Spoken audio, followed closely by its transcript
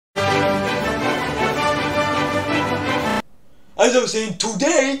as I was saying,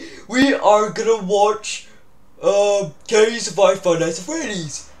 today we are gonna watch Can You Survive Five Nights at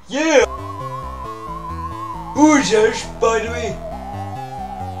Freddy's? Yeah! Who is this, by the way?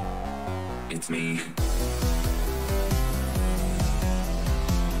 It's me.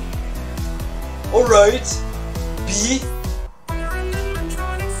 Alright. B.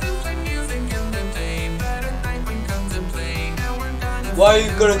 Why are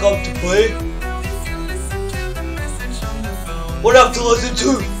you gonna come to play? What I have to listen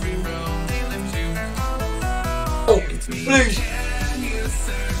to? Oh, please.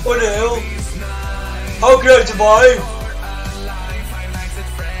 What the hell? How can I survive?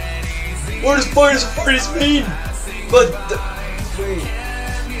 What does Five Nights at Freddy's mean? But wait.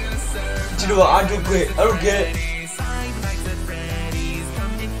 Do you know what? I don't get it. I don't get it.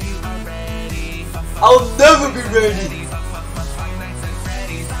 I'll never be ready.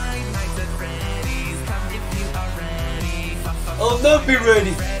 I'll never be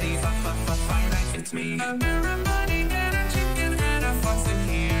ready. It's me.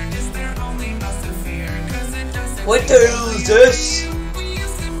 What the hell is this?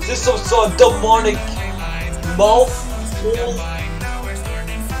 Is this some sort of demonic mouth hole?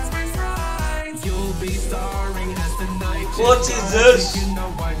 What is this?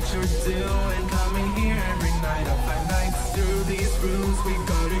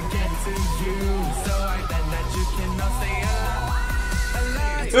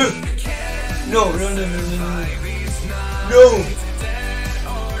 No. No.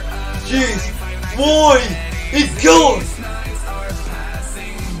 Jeez. Why? He killed him.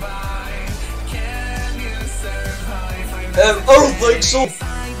 I don't think so.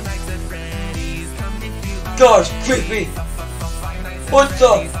 God, it's creepy. What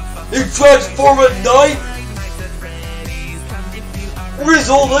the? He transformed at night? What is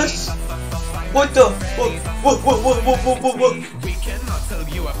all this? What the? What? We cannot tell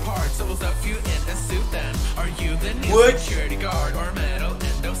you apart, so we'll stuff you in a suit then. Are you the new What? security guard or metal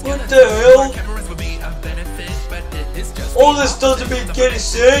endoskeleton? What the hell? Cameras would be a benefit, but it is just All this doesn't make any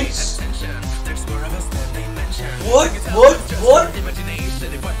sense. What?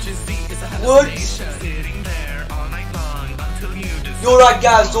 Yo, that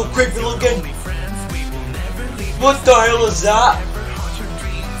guy's so creepy looking. What the hell is that?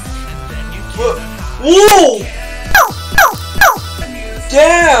 What? Whoa!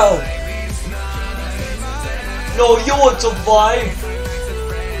 Damn! No, you won't survive.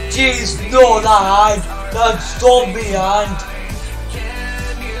 Jeez, no, that hand. That zombie hand.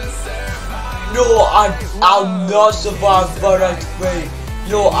 No, I'll not survive Five Nights at Freddy's.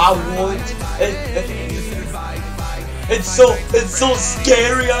 No, I won't. It's so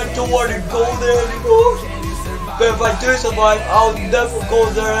scary. I don't want to go there anymore. But if I do survive, I'll never go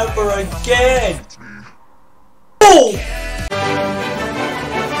there ever again.